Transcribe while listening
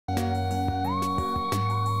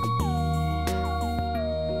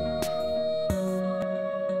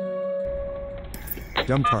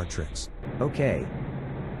Dumb car tricks. Okay.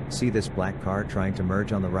 See this black car trying to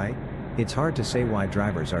merge on the right? It's hard to say why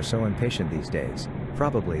drivers are so impatient these days.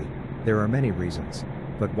 Probably, there are many reasons.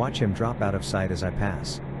 But watch him drop out of sight as I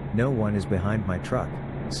pass. No one is behind my truck.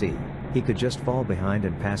 See, he could just fall behind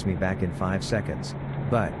and pass me back in 5 seconds.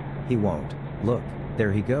 But, he won't. Look,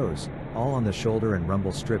 there he goes, all on the shoulder and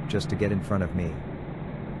rumble strip just to get in front of me.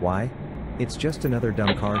 Why? It's just another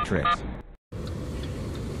dumb car trick.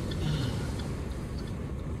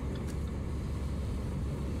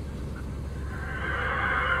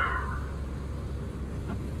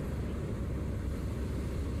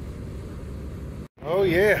 Oh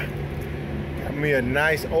yeah, got me a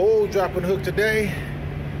nice old dropping hook today.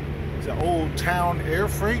 It's an old town air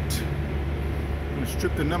freight. I'm gonna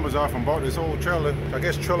strip the numbers off and bought this old trailer. I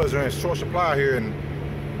guess trailers are in short supply here in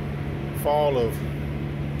fall of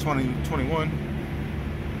 2021.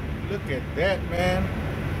 Look at that, man.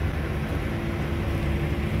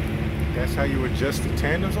 That's how you adjust the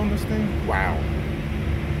tandems on this thing? Wow.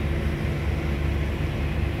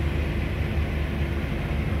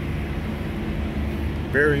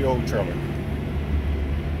 Very old trailer.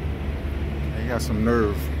 They got some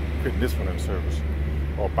nerve putting this one in service.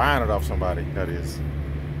 Or buying it off somebody, that is.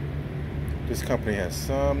 This company has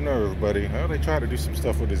some nerve, buddy. Well, they tried to do some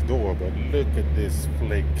stuff with this door, but look at this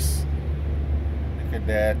flakes. Look at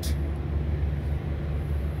that.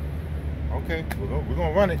 Okay, we're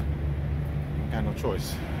gonna run it. Got no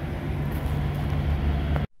choice.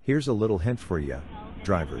 Here's a little hint for you,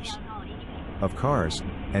 drivers of cars,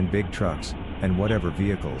 and big trucks, and whatever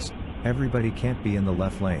vehicles, everybody can't be in the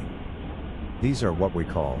left lane. These are what we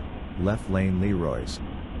call left lane Leroys.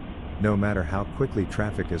 No matter how quickly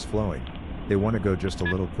traffic is flowing, they want to go just a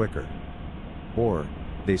little quicker. Or,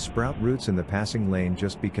 they sprout routes in the passing lane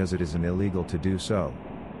just because it isn't illegal to do so.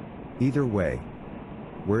 Either way,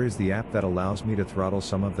 where is the app that allows me to throttle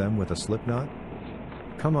some of them with a slip knot?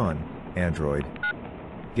 Come on, Android.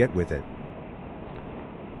 Get with it.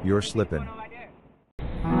 You're slipping.